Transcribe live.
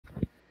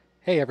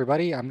Hey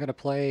everybody, I'm gonna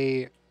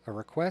play a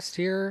request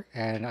here,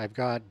 and I've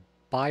got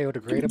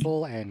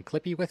Biodegradable and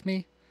Clippy with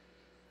me.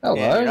 And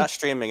you're Hello. not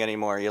streaming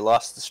anymore. You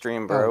lost the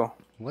stream, Oh, bro.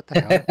 what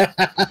the hell?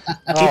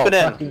 Keep Oh, it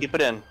in. fucking Keep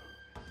it in.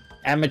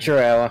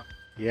 amateur hour.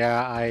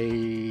 yeah,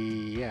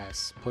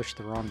 yes, pushed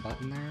the wrong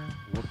button there.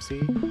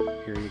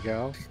 Whoopsie. Here you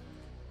go.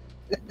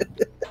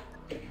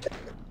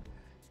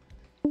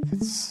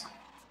 It's...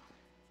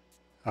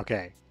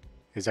 Okay.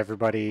 Is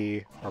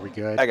everybody... Are we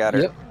good? I got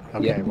her. Yep.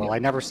 Okay, Yep, well, yep. I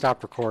never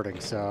stopped recording,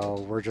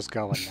 so we're just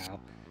going now.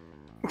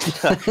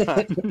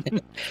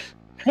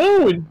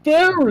 How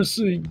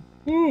embarrassing!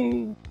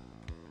 Ooh.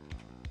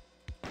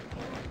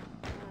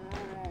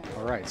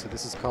 Alright, so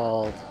this is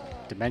called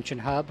Dimension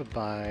Hub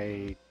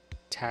by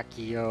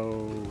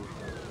Takeo...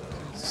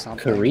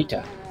 something.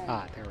 Kurita.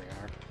 Ah, there we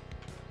are.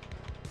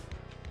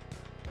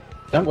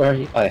 Don't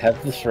worry, I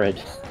have the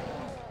thread.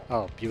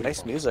 Oh, beautiful.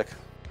 Nice music.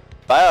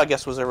 Bio, I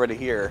guess, was already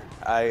here.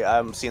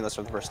 I'm seeing this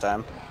for the first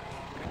time.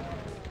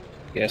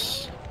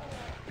 Yes.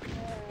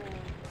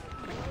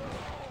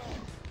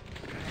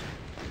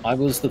 I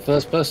was the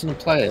first person to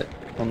play it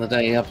on the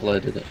day he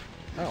uploaded it.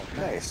 Oh,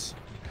 Nice.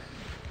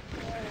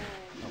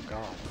 oh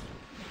god.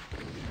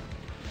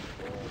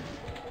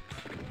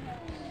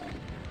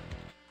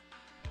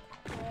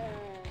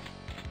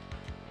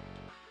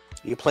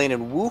 You playing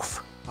in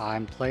Woof?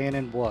 I'm playing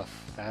in Woof,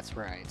 that's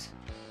right.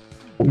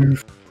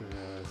 Woof.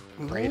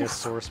 The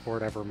greatest source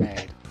sport ever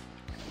made.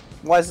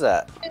 Why's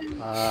that?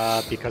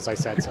 Because I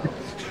said so.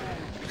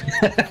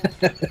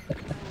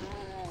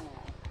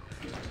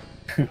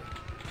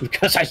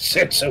 Because I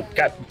said so,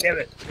 god damn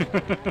it.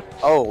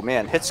 Oh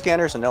man, hit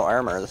scanners and no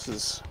armor.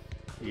 This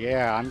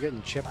Yeah, I'm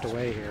getting chipped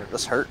away here.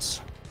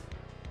 hurts.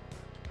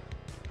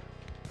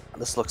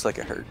 This looks like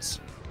it hurts.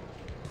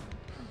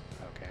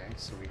 Okay,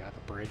 so we got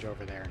the bridge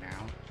over there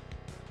now.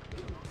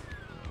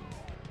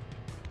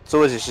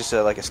 So is it just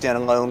like a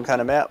standalone kind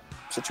of map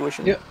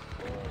situation? Yep.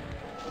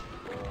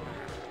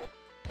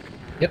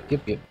 Yep.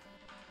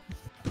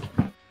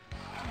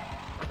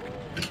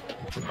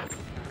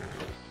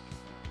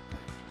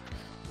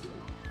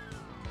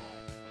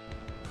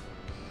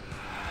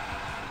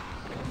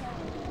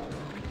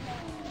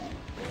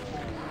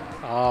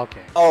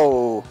 Okay,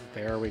 Oh,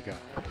 there we go.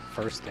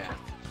 First death.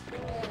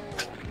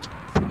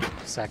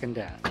 Second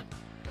death.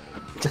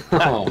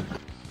 Oh.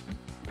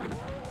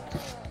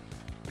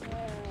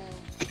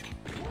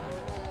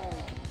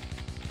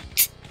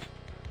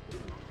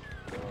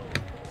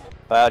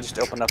 Bio just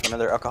opened up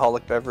another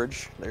alcoholic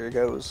beverage. There he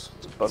goes.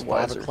 It's It's 5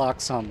 Budweiser.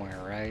 o'clock somewhere,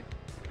 right?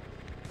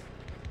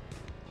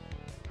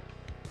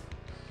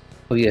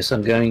 Oh yes,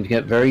 I'm going to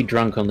get very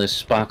drunk on this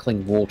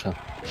sparkling water.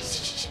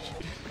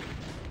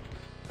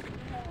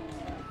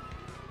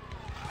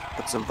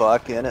 Put some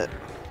vodka in it.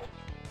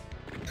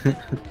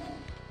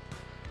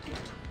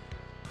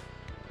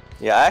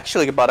 Yeah, I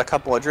actually bought a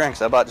couple of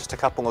drinks. I bought just a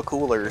couple of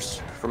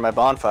coolers for my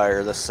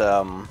bonfire. This,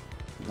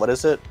 what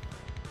is it?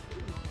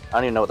 I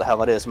don't even know what the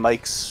hell it is.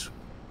 Mike's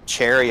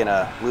cherry and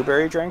a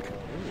blueberry drink.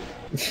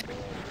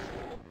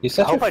 You're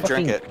such I hope a I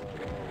drink fucking- it.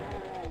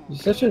 You're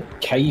such a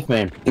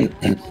caveman.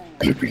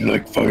 Clippy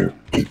like fire.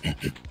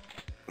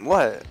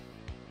 What?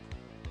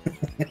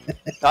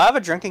 I have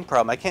a drinking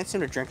problem. I can't seem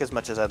to drink as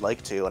much as I'd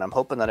like to, and I'm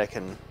hoping that I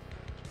can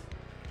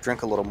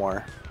drink a little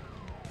more.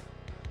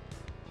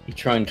 You're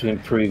trying to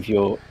improve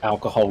your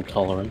alcohol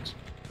tolerance.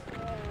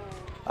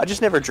 I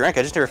just never drink.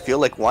 I just never feel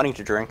like wanting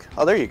to drink.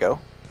 Oh, there you go.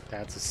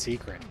 That's a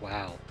secret,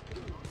 wow.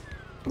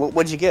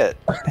 What'd you get?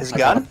 His I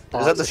gun? got Is that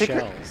box the of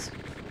secret? shells.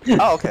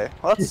 Oh, okay.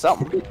 Well, that's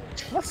something.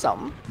 That's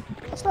something.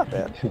 That's not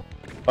bad.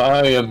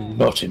 I am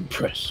not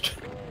impressed.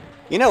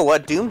 You know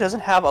what? Doom doesn't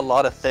have a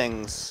lot of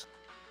things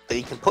that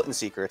you can put in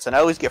secrets, and I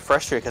always get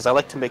frustrated because I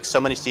like to make so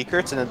many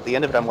secrets, and at the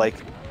end of it, I'm like,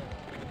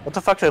 what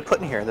the fuck do I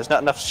put in here? There's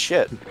not enough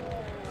shit. You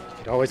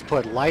could always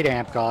put light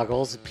amp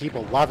goggles.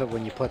 People love it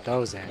when you put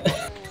those in.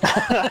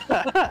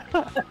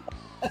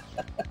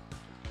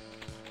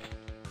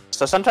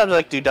 So sometimes I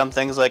like to do dumb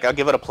things like I'll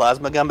give it a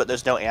plasma gun, but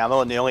there's no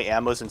ammo, and the only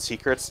ammo is in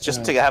secrets,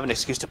 just to have an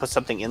excuse to put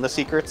something in the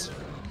secrets.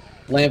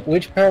 Lamp,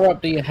 which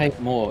power-up do you hate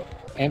more?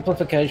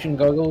 Amplification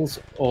goggles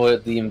or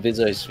the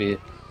Invisosphere?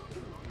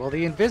 Well,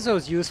 the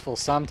Inviso's useful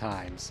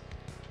sometimes.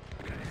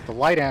 The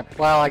light amp,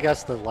 well, I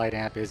guess the light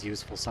amp is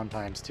useful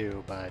sometimes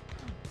too, but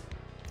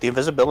The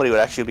invisibility would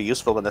actually be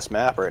useful in this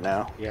map right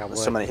now. Yeah, it There's would.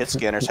 so many hit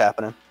scanners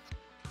happening.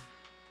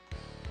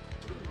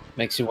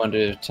 Makes you wonder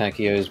if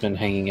Takeo's been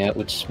hanging out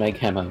with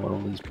Smeghammer on all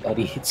these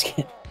bloody hit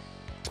scans.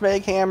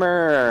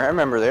 Smeghammer! I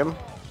remember them.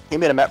 He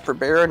made a map for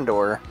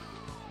Barrendor.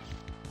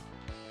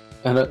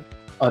 And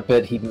I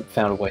bet he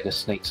found a way to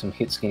sneak some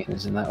hit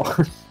scanners in that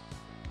one.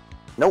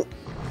 Nope.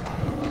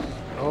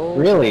 oh,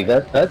 Really?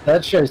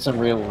 That shows some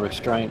real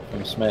restraint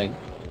from Smeg.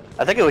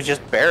 I think it was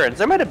just Barrens.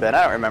 There might have been,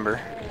 I don't remember.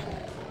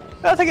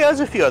 I think there's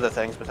a few other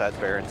things besides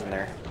Barrens in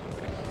there.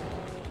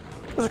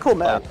 It was a cool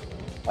map.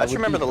 I just would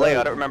remember be the layout, I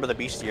very- don't remember the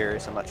bestiary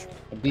so much.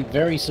 I'd be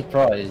very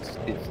surprised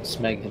if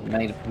Smeg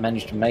had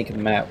managed to make a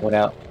map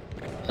without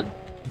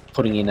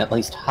putting in at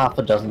least half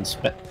a dozen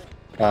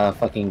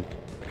fucking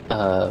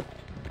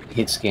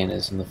hit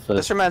scanners in the first.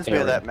 This reminds me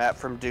of area. that map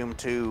from Doom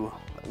 2.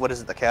 What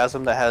is it? The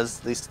chasm that has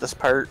this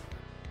part.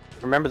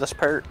 Remember this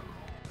part?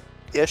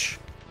 Ish.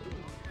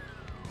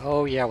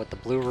 Oh yeah, with the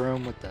blue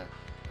room with the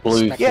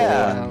Blue spectacle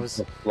Yeah. nose.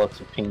 with lots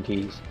of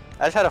pinkies.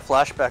 I just had a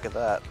flashback of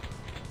that.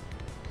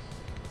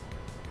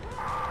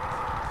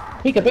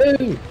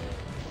 Peekaboo!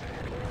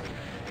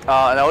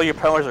 And all your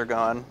pillars are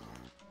gone.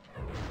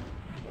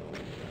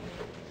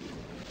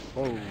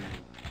 Whoa!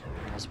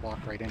 Almost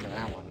walked right into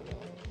that one.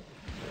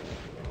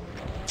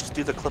 Just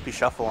do the Clippy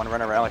shuffle and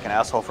run around like an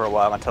asshole for a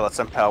while until it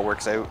somehow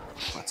works out.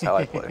 That's how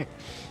I play. Got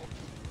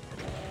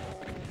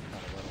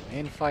a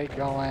little infight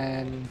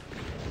going.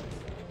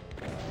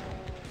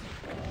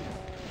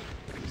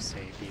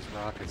 Save these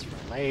rockets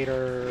for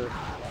later.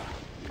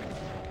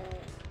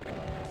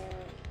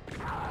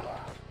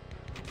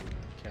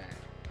 Okay.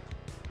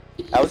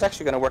 I was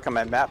actually going to work on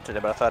my map today,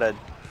 but I thought I'd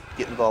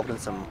get involved in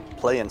some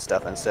play-in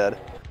stuff instead.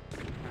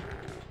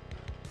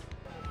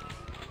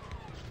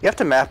 You have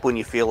to map when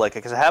you feel like it,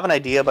 because I have an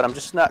idea, but I'm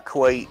just not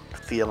quite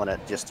feeling it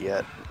just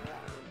yet.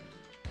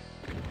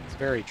 It's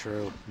very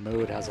true.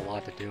 Mood has a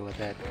lot to do with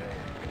it.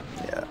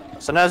 Yeah.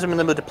 Sometimes I'm in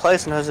the mood to play,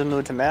 sometimes I'm in the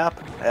mood to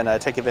map, and I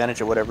take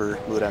advantage of whatever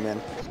mood I'm in.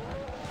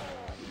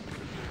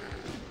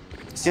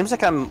 Seems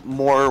like I'm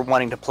more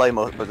wanting to play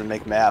than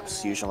make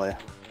maps, usually.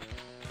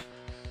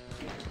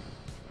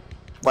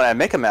 When I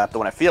make a map,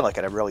 when I feel like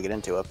it, I really get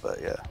into it,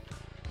 but yeah.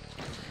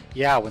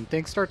 Yeah, when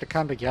things start to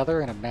come together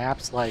and a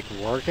map's like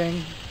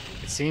working,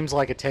 it seems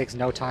like it takes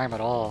no time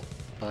at all.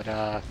 But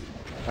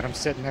when I'm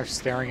sitting there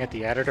staring at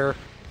the editor,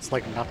 it's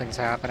like nothing's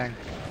happening.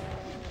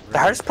 The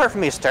hardest part for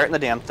me is starting the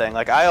damn thing.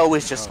 Like, I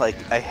always just, I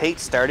hate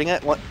starting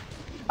it.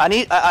 I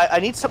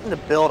need something to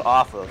build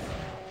off of.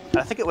 And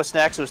I think it was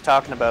Snacks who was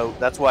talking about,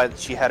 that's why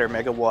she had her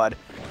Mega Wad.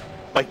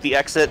 Like, the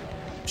exit,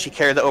 she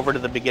carried that over to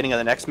the beginning of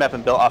the next map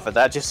and built off of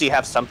that, just so you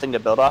have something to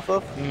build off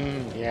of.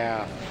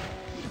 Yeah.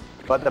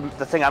 But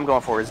the thing I'm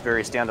going for is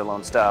very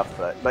standalone stuff.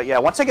 But yeah,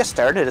 once I get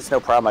started, it's no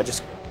problem. I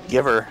just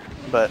give her.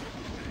 But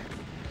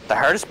the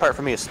hardest part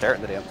for me is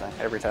starting the damn thing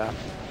every time.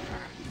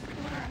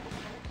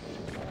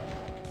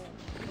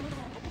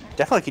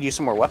 Definitely could use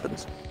some more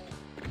weapons.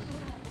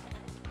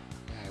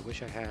 I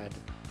wish I had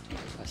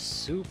a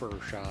super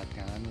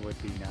shotgun, would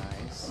be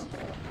nice.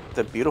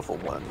 The beautiful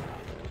one.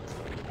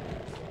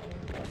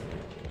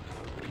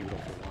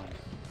 Beautiful one.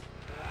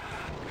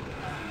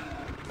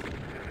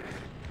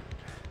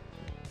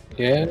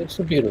 Yeah, it's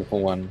a beautiful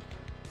one.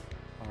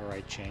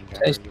 Alright, change.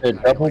 Taste the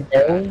double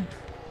barrel.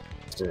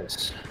 What's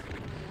this?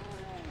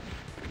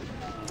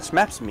 This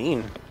map's mean.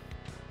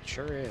 It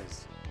sure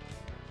is.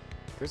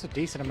 There's a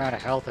decent amount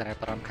of health in it,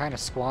 but I'm kind of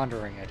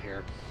squandering it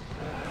here.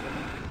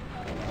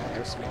 Oh,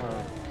 there's some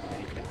more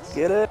maintenance.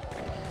 Get it?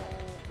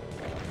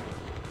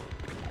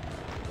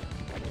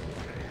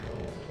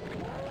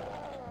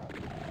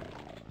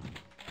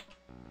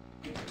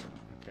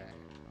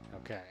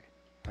 Okay.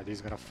 Are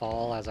these gonna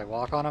fall as I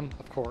walk on them?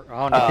 Of course.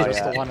 Oh no, just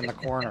yeah. the one in the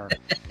corner.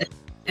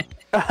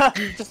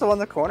 Just the one in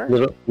the corner?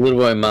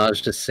 Little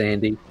homage to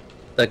Sandy.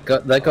 That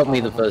got me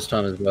the first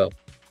time as well.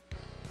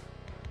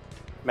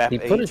 Map He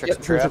 8, put a tricks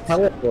and there's a traps.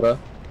 teleporter.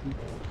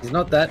 He's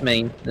not that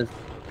mean. He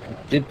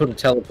did put a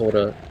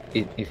teleporter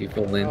if you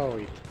fall in.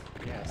 Oh,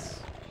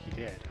 yes, he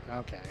did.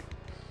 Okay.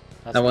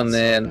 That's That one not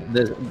there. so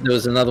bad. There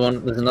was another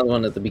one. There's another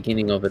one at the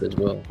beginning of it as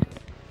well.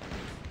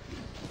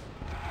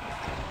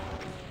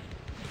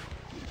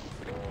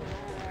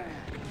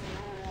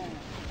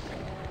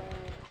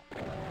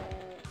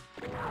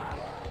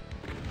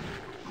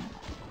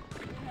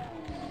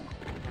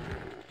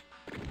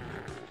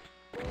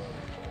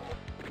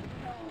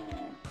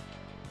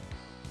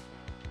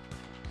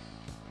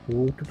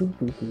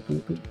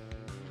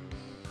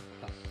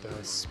 Up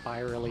the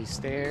spirally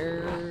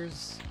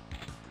stairs.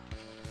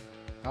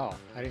 Oh,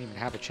 I didn't even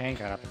have a chain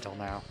gun up until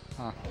now.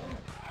 Huh.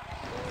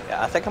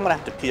 Yeah, I think I'm gonna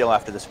have to peel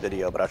after this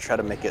video, but I'll try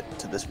to make it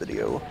to this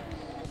video.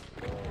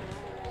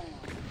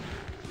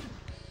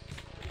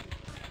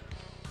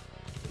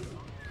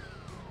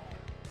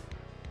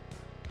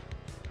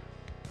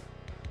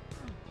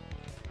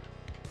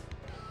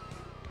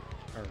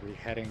 Are we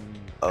heading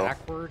Oh.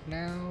 backward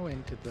now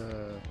into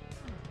the...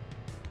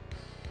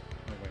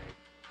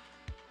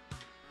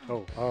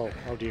 Oh, wait.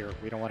 Oh dear.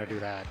 We don't want to do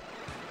that.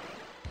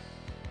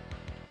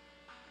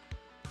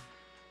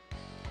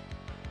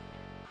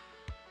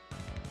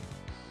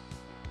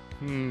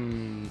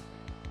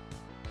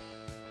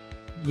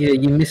 Yeah,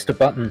 you missed a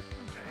button.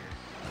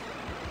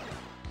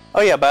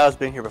 Oh yeah, Bio's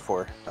been here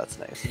before. That's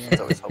nice. Yeah.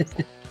 That's always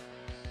helpful.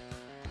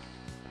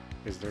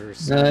 Is there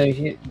some...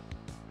 No,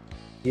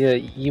 yeah,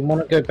 you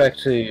want to go back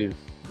to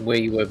where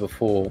you were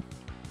before.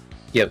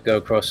 Yep, go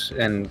across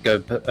and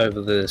go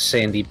over the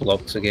sandy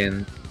blocks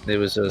again. There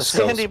was a The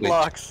stealth sandy switch.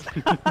 blocks.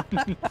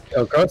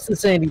 Go across the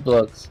sandy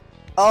blocks.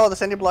 Oh, the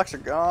sandy blocks are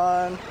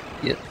gone.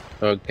 Yep.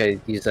 Okay,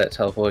 use that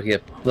teleport.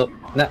 Yep. Look,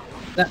 no,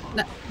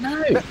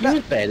 you're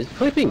as bad as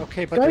Clippy.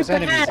 Okay, but Go there's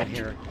enemies back. in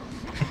here.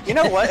 You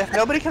know what? If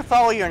nobody can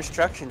follow your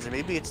instructions,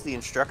 maybe it's the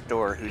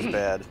instructor who's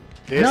bad.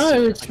 This,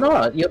 No, it's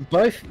not.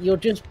 You're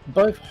just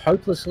both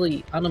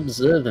hopelessly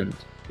unobservant.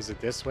 Is it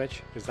this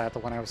switch? Is that the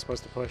one I was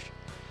supposed to push?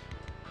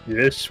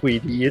 Yes,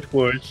 sweetie, it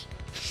was.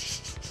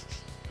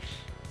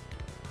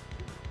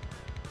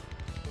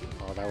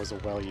 Oh, that was a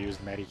well-used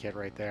medikit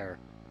right there.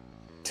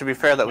 To be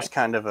fair, that was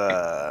kind of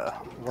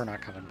a... We're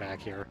not coming back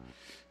here.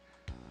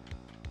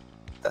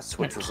 That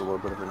switch was a little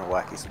bit of in a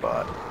wacky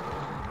spot.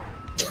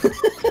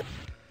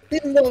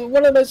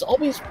 One of those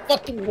obvious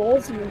fucking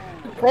walls and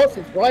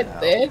crosses right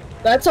there.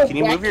 That's a Can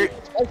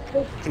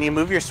you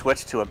move your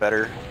switch to a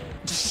better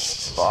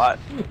spot?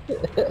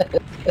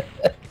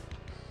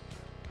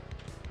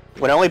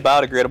 When only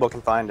biodegradable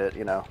can find it,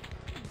 you know.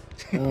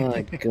 Oh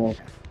my god.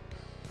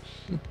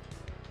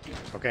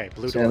 Okay,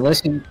 blue So door.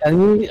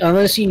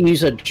 unless you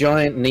use a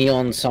giant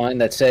neon sign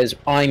that says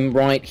 "I'm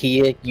right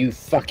here, you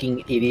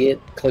fucking idiot,"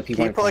 Clippy Can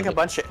you won't put like find a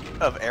bunch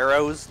of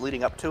arrows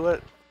leading up to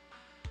it?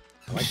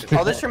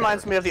 Oh, this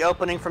reminds me of the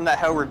opening from that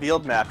How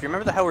Revealed map. Do you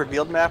remember the How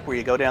Revealed map where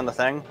you go down the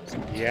thing?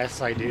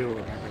 Yes, I do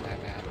remember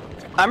that map.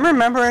 I'm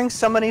remembering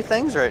so many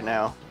things right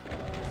now.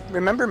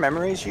 Remember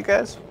memories, you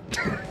guys?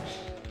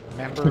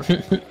 Remember?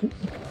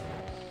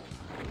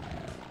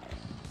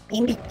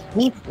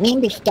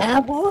 Maybe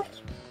Star Wars?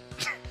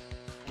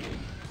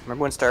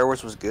 Remember when Star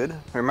Wars was good?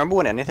 Remember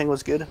when anything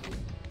was good?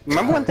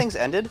 Remember when things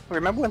ended?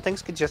 Remember when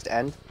things could just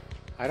end?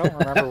 I don't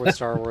remember when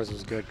Star Wars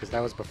was good, because that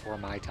was before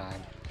my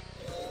time.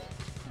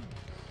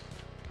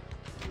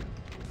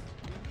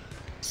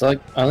 It's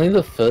like only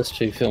the first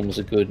two films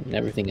are good and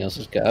everything else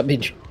is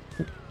garbage.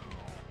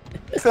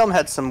 The film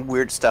had some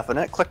weird stuff in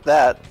it. Click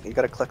that. You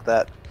gotta click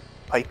that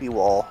pipey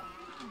wall.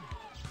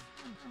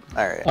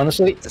 Alright.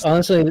 Honestly,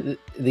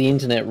 the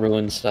internet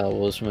ruined Star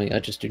Wars for me. I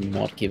just do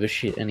not give a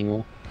shit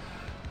anymore.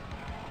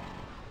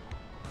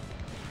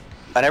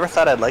 I never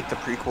thought I'd like the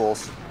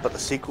prequels, but the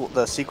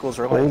sequels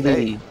were like,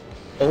 hey,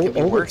 all could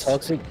be the worse.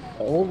 toxic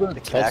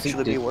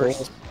actually be worse.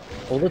 discourse,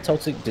 all the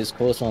toxic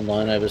discourse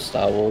online over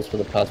Star Wars for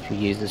the past few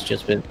years has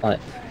just been like,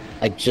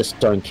 I just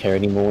don't care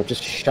anymore.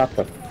 Just shut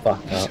the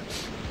fuck up.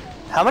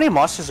 How many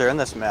monsters are in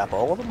this map?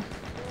 All of them?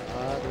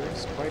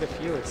 There's quite a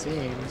few, it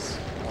seems.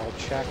 I'll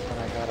check when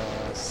I got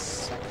a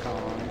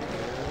second.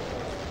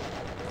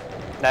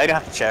 Now you don't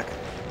have to check.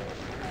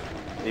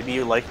 Maybe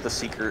you like the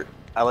secret.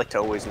 I like to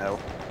always know.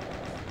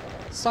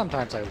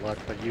 Sometimes I look,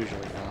 but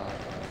usually not.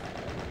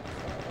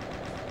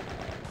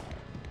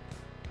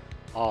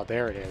 Oh,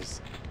 there it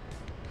is.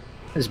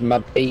 This is my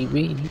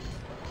baby.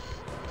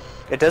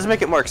 It does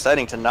make it more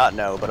exciting to not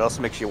know, but it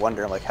also makes you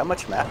wonder, like, how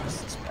much map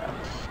is this map?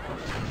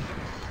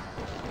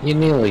 You're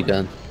nearly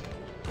done.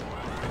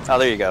 Oh,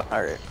 there you go.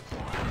 Alright.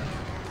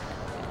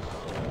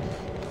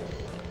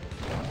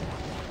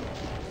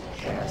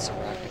 Yeah, it's a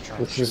rocket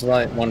This is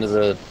like one of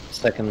the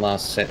second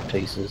last set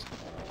pieces.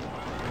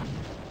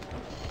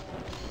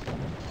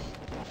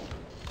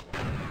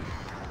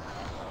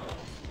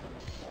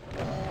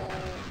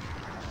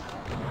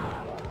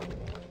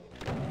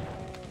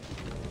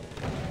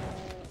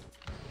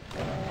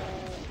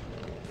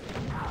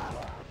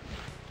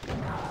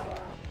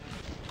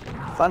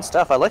 Fun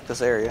stuff. I like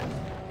this area.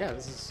 Yeah,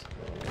 this is...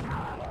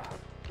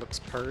 looks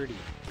pretty.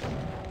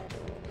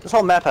 This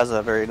whole map has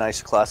a very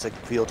nice classic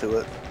feel to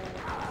it.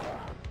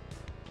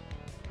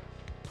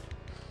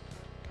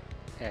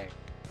 Hey.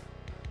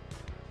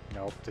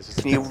 Nope, this is...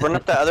 Can you run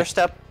up the other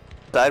step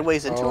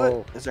sideways into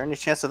it? Is there any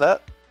chance of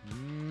that?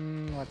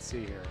 Let's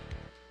see here.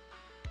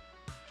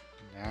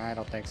 Nah, I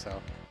don't think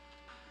so.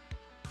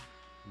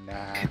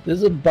 Nah.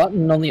 There's a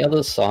button on the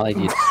other side.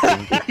 You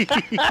think.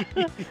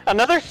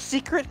 Another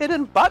secret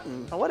hidden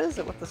button. What is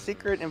it with the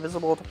secret,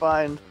 invisible to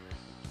find,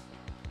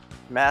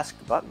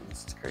 masked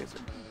buttons? It's crazy.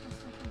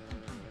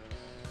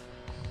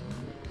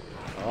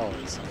 Oh,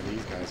 some of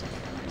these guys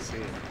I can see.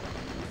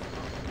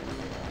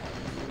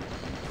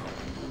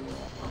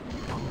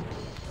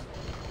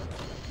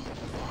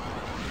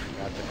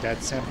 Got the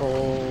dead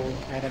simple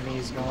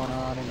enemies going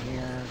on in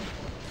here.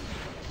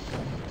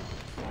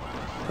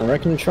 I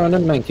reckon trying to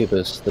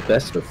Mancubus, the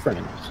best of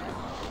friends.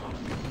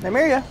 Hey,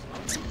 Maria.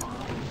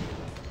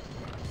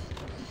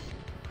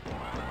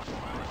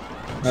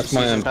 That's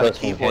my own She's got a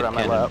personal keyboard on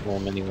my lap. headcanon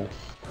form anyway.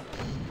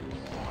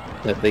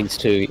 That these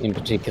two in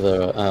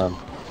particular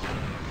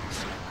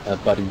are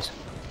buddies.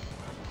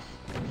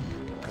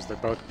 Because they're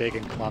both big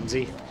and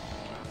clumsy.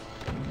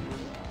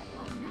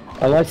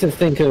 I like to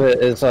think of it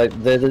as like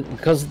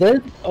because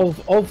they're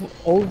of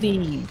all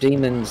the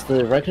demons,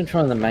 the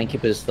Arachnotron and the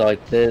Mancubus, like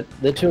they're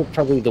two are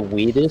probably the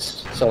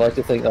weirdest. So I like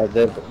to think like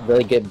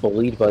they get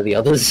bullied by the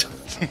others,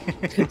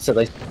 so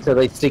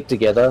they stick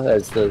together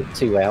as the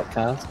two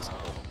outcasts.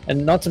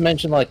 And not to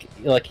mention like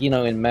you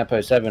know in Map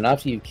 07,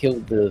 after you've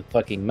killed the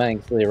fucking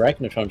Manx, the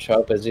Arachnotron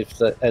show up as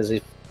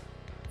if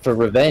for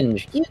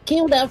revenge. You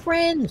killed our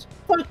friends.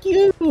 Fuck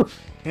you.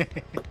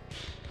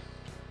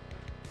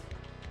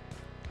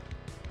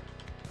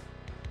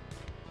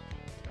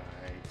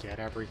 Get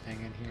everything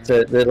in here.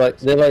 So they're like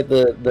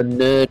the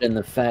nerd and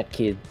the fat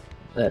kid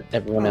that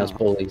everyone else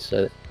bullies,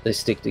 so they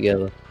stick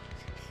together.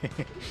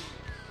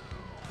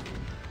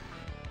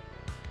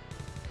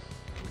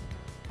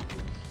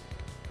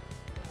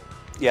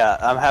 Yeah,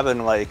 I'm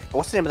having like,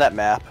 what's the name of that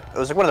map? It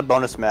was like one of the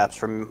bonus maps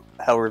from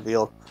Hell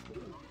Revealed.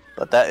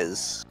 But that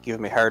is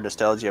giving me hard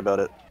nostalgia about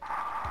it.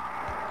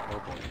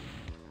 Oh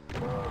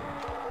boy.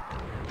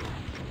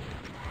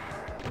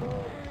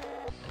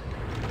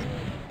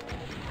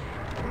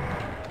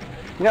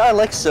 You know, I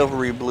like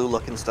silvery blue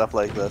looking stuff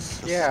like this.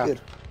 This Yeah. is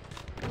good.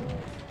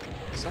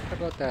 Something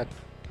about that.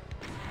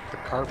 The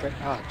carpet.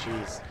 Oh,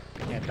 jeez.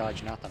 Can't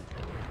dodge nothing.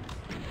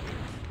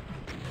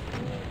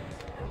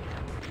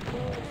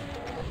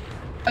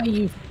 Are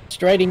you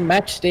frustrating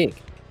matchstick?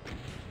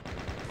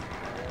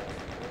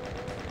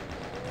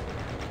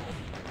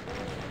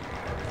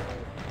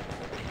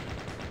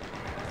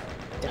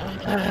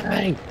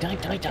 Die.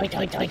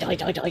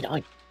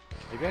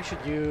 Maybe I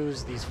should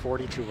use these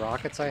 42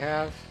 rockets I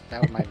have.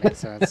 That might make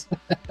sense.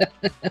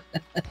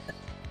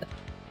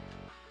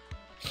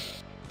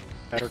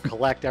 Better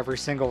collect every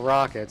single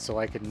rocket so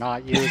I could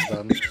not use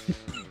them.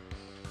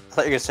 I thought you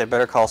were gonna say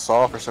Better Call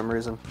Saul for some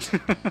reason.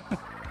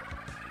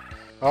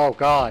 Oh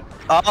god.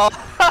 Oh,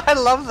 I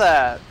love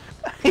that!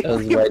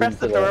 was You waiting press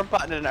the for door that.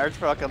 button and an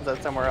archwell comes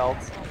out somewhere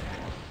else.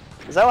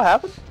 Is that what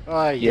happened?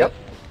 Yep.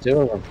 2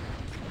 of them.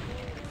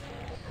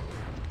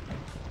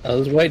 I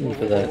was waiting Whoa,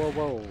 for whoa, that. whoa,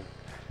 whoa, whoa.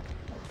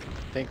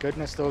 Thank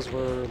goodness those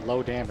were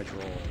low damage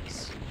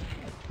rolls.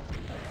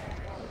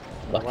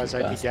 Lucky Otherwise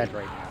I'd be bastard. dead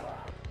right now.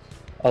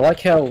 I like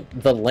how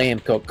the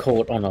lamp got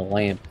caught on a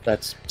lamp.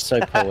 That's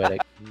so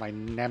poetic. My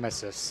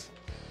nemesis.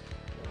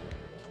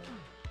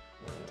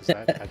 Does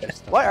that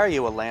just Why are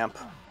you a lamp?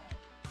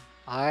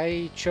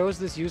 I chose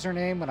this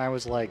username when I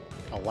was like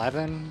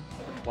 11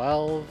 or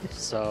 12,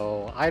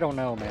 so I don't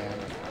know, man.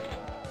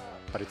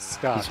 But it's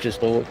stuck. It's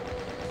just all.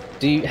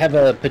 Do you have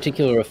a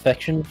particular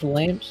affection for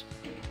lamps?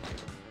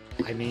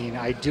 I mean,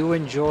 I do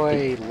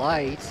enjoy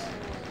light.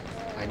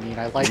 I mean,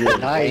 I like You're the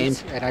night, lame.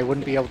 and I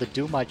wouldn't be able to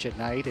do much at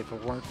night if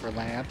it weren't for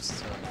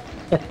lamps.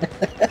 So.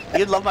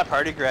 You'd love my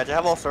party garage. I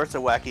have all sorts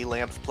of wacky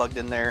lamps plugged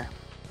in there.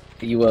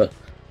 Are you a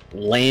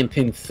lamp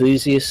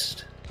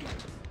enthusiast?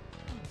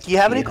 Do you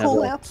have any You cool have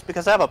a- lamps?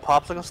 Because I have a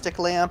popsicle stick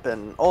lamp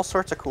and all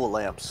sorts of cool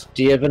lamps.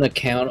 Do you have an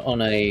account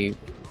on a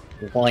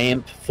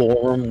lamp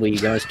forum where you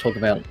guys talk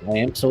about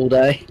lamps all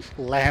day?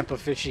 Lamp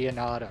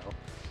aficionado. Okay,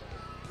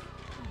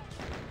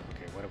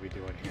 what are we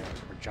doing here?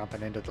 We're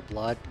jumping into the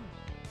blood.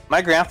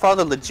 My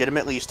grandfather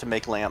legitimately used to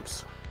make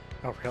lamps.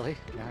 Oh, really?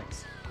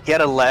 Nice. He had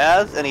a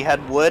lathe and he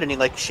had wood and he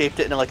like shaped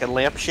it into like a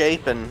lamp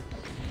shape and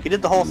he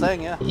did the whole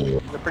thing. Yeah,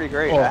 they're pretty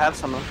great. Oh. I have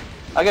some of them.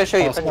 I gotta show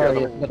you a Oh, picture of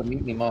sorry, them. I've got to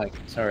mute my mic.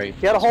 Sorry.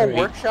 He had a whole Sorry.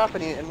 workshop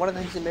and one of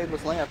the things he made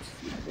was lamps.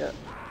 Yeah.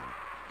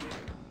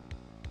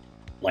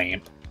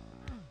 Lamp.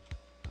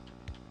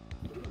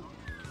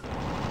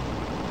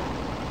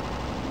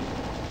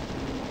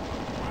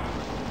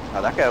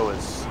 Oh, that guy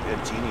was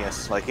a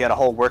genius. Like, he had a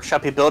whole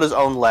workshop. He built his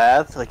own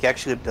lathe. Like, he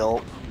actually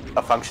built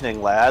a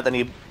functioning lathe, and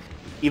he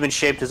even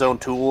shaped his own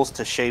tools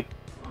to shape.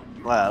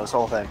 Wow, this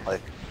whole thing.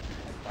 Like,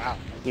 Wow.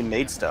 he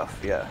made stuff.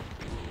 Yeah.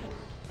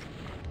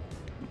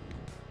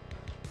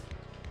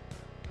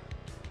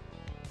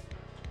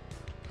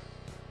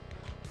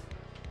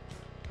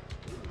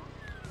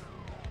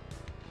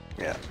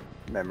 Yeah.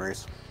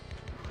 Memories.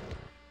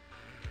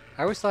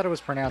 I always thought it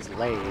was pronounced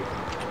lathe.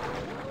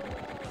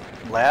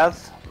 Lathe?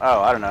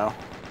 Oh, I don't know.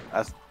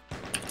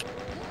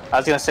 I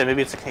was gonna say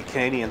maybe it's a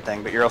Canadian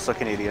thing, but you're also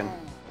Canadian.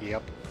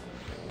 Yep.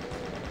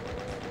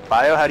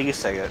 Bio, how do you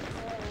say it?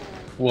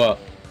 What?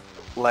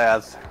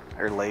 Lathe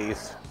or lathe?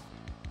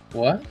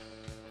 What?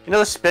 You know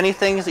the spinny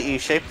things that you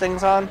shape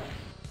things on?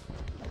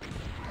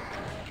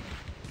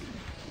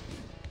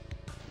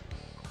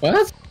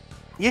 What?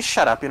 You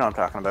shut up, you know what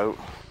I'm talking about.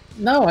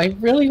 No, I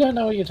really don't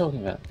know what you're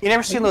talking about. You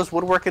never seen those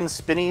woodworking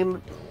spinny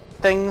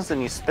things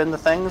and you spin the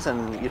things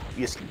and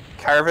you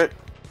carve it?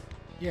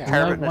 Yeah.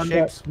 Carve it into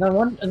shapes? No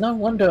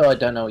wonder I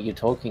don't know what you're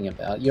talking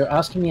about. You're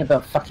asking me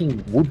about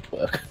fucking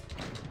woodwork.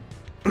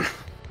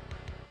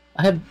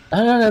 I don't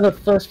know the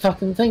first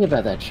fucking thing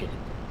about that shit.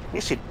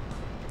 You should.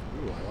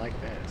 Ooh, I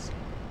like this.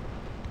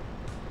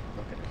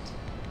 Look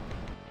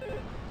at it.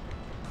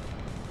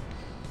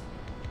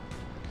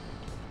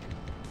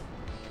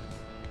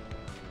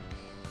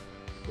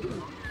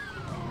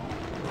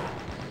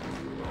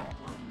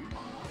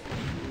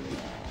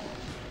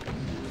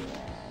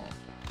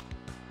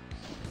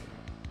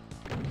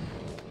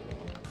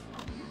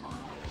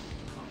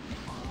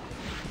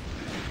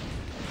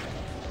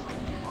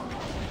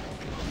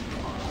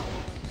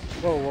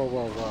 Whoa, whoa,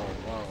 whoa, whoa,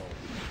 whoa.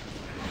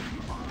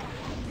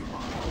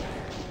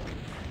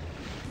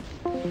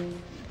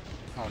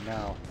 Oh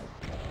no.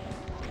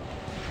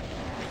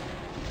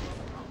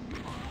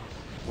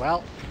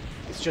 Well,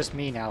 it's just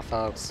me now,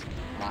 folks.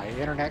 My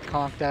internet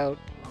conked out,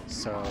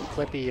 so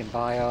Clippy and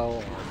Bio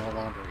are no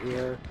longer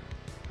here.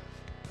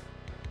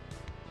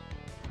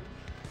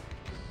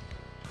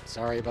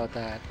 Sorry about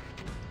that.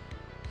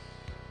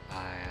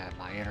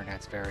 My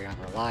internet's very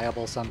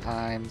unreliable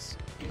sometimes,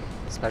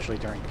 especially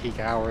during peak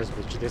hours,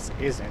 which this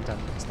isn't.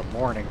 It's the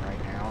morning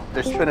right now.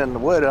 They're spinning the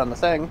wood on the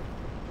thing.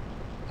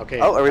 Okay.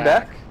 Oh, are we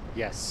back?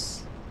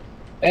 Yes.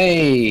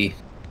 Hey!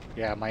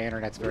 Yeah, my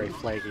internet's very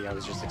flaky. I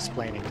was just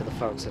explaining to the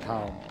folks at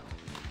home.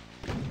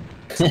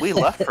 So we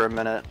left for a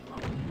minute.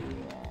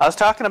 I was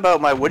talking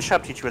about my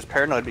woodshop teacher was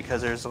paranoid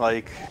because there's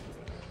like...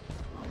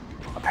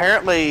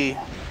 Apparently,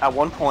 at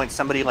one point,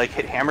 somebody like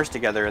hit hammers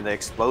together and they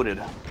exploded.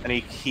 And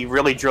he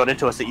really drilled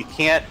into us that you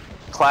can't...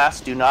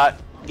 Class, do not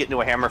get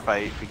into a hammer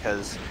fight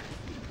because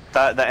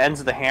the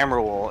ends of the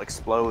hammer will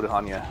explode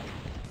on you.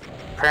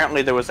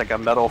 Apparently there was like a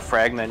metal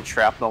fragment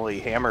shrapnel-y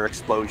hammer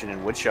explosion in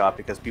woodshop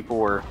because people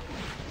were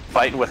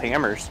fighting with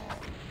hammers.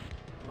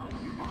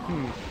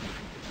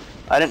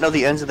 I didn't know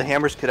the ends of the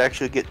hammers could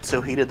actually get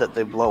so heated that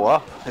they blow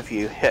up if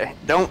you hit...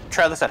 Don't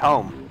try this at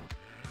home.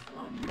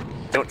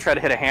 Don't try to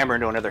hit a hammer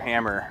into another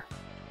hammer.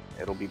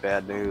 It'll be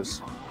bad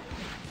news.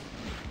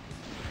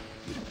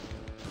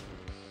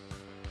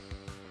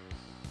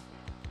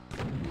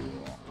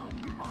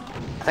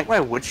 I think my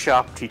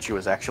woodshop teacher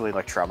was actually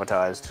like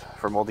traumatized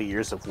from all the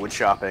years of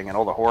woodshopping and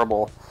all the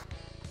horrible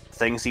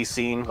things he's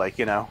seen, like,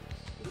 you know.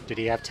 Did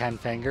he have 10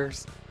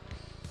 fingers?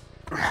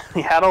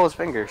 He had all his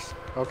fingers.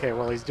 Okay,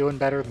 well he's doing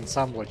better than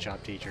some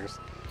woodshop teachers.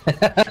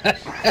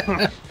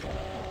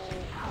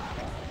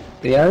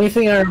 The only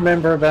thing I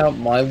remember about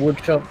my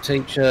woodshop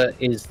teacher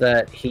is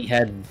that he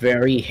had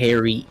very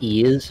hairy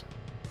ears.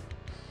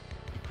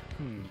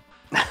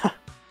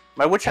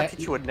 My woodshop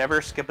teacher would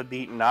never skip a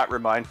beat and not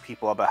remind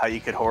people about how you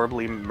could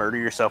horribly murder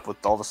yourself with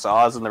all the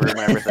saws in the room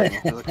and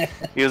everything.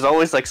 He was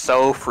always like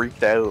so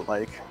freaked out.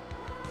 Like,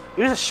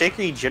 he was a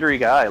shaky, jittery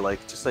guy.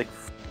 Like, just like,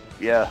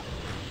 yeah.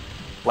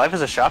 Life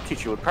as a shop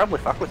teacher would probably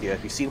fuck with you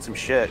if you've seen some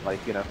shit, like,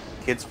 you know,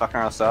 kids fucking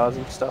around with saws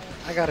and stuff.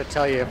 I gotta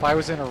tell you, if I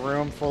was in a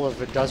room full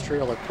of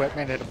industrial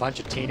equipment and a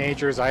bunch of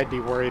teenagers, I'd be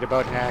worried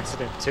about an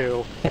accident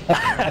too.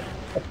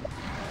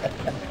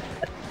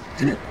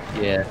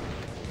 Yeah.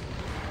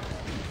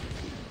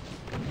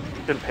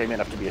 Couldn't pay me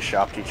enough to be a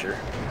shop teacher.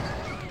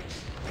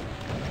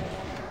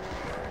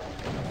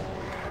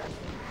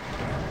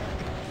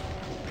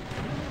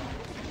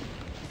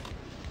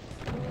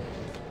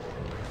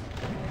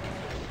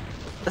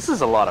 This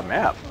is a lot of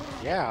map.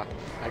 Yeah,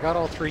 I got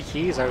all 3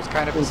 keys. I was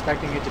kind of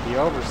expecting it to be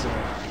over soon.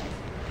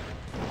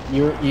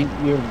 You're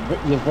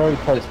very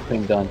close to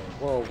being done.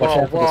 Whoa, Watch whoa,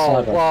 out for the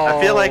whoa, cyber. whoa!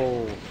 I feel like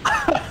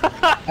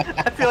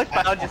I feel like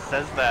Bio just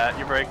says that.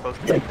 You're very close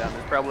to being done.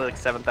 There's probably like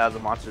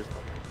 7,000 monsters.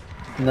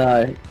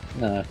 No,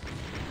 no.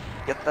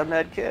 Get the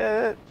med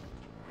kit.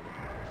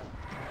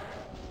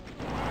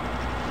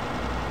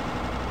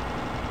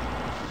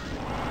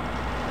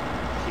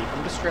 Keep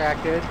him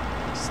distracted.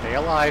 Stay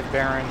alive,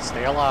 Baron.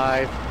 Stay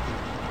alive.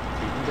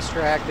 Keep him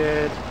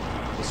distracted.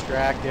 Keep him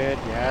distracted.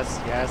 Yes,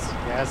 yes,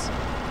 yes.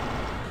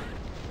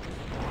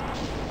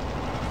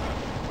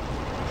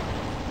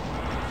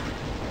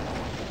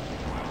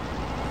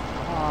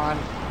 Come on.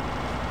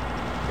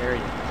 There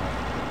you go.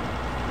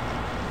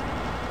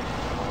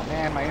 Oh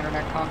man, my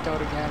internet conked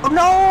out again. Oh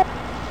no!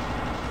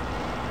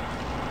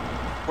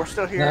 We're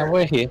still here. No,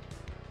 we're here.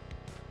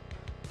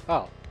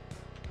 Oh.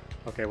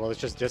 Okay, well it's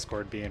just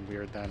Discord being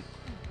weird then.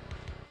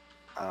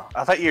 Oh,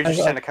 I thought you were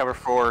just trying to cover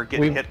for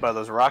getting hit by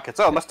those rockets.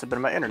 Oh, it must have been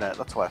my internet.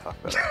 That's why I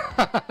fucked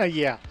up.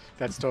 Yeah,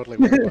 that's totally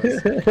what it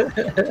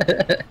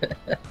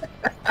was.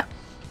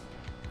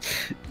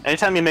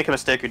 Anytime you make a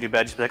mistake or do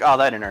bad, just be like, oh,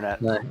 that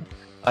internet. No.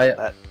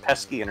 That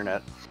pesky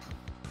internet.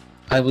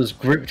 I was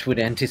gripped with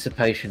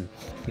anticipation.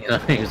 You know,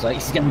 he was like,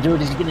 he's gonna do it,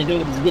 he's gonna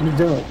do it, he's gonna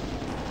do it.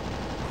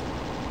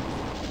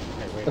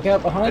 Hey, Look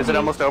out behind Is it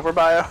almost over,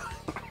 Bio?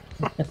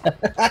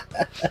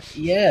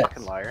 Yeah.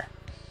 Fucking liar.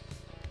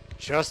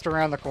 Just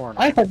around the corner.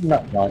 I have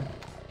not known.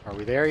 Are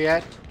we there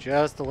yet?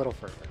 Just a little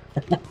further.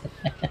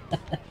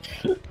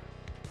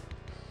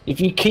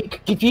 If you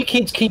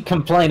kids keep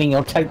complaining,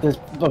 I'll take this.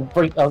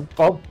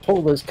 I'll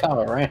pull this car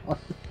around.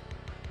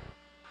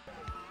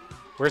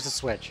 Where's the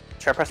switch?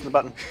 Try pressing the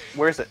button.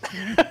 Where is it?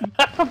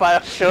 Bio,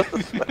 show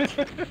the switch.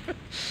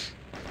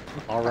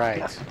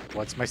 Alright.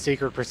 What's my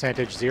secret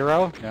percentage?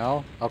 0?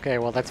 No? Okay,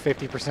 well that's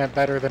 50%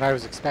 better than I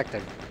was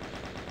expecting.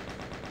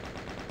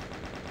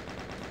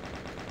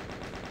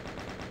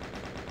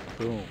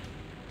 Boom.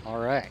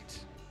 Alright.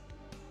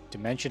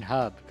 Dimension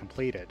Hub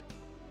completed.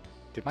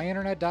 Did my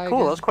internet die Cool,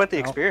 again? that was quite the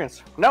No.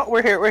 experience. No,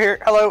 we're here.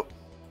 Hello.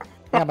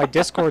 Yeah, my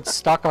Discord's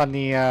stuck on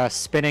the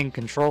spinning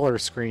controller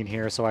screen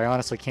here, so I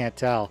honestly can't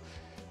tell.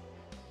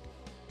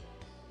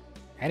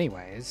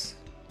 Anyways,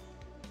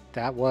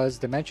 that was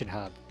Dimension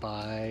Hub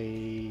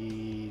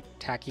by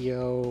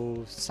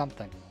Takeo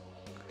something.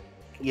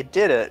 You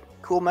did it.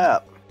 Cool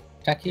map.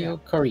 Takeo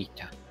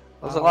Kurita.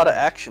 There's a lot of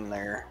action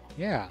there.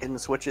 Yeah. Hidden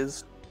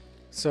switches.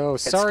 So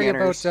hit sorry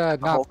scanners, about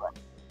the whole not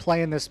thing.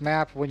 playing this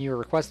map when you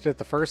requested it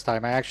the first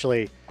time. I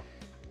actually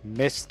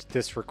missed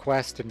this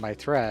request in my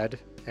thread,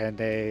 and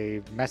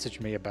they messaged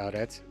me about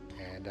it.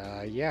 And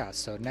yeah,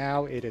 so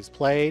now it is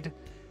played.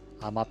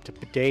 I'm up to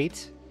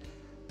date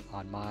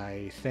on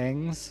my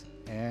things,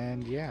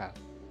 and yeah.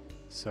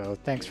 So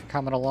thanks for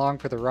coming along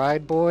for the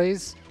ride,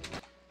 boys.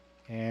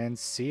 And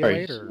see you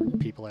Right. later,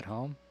 people at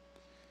home.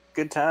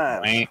 Good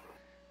times.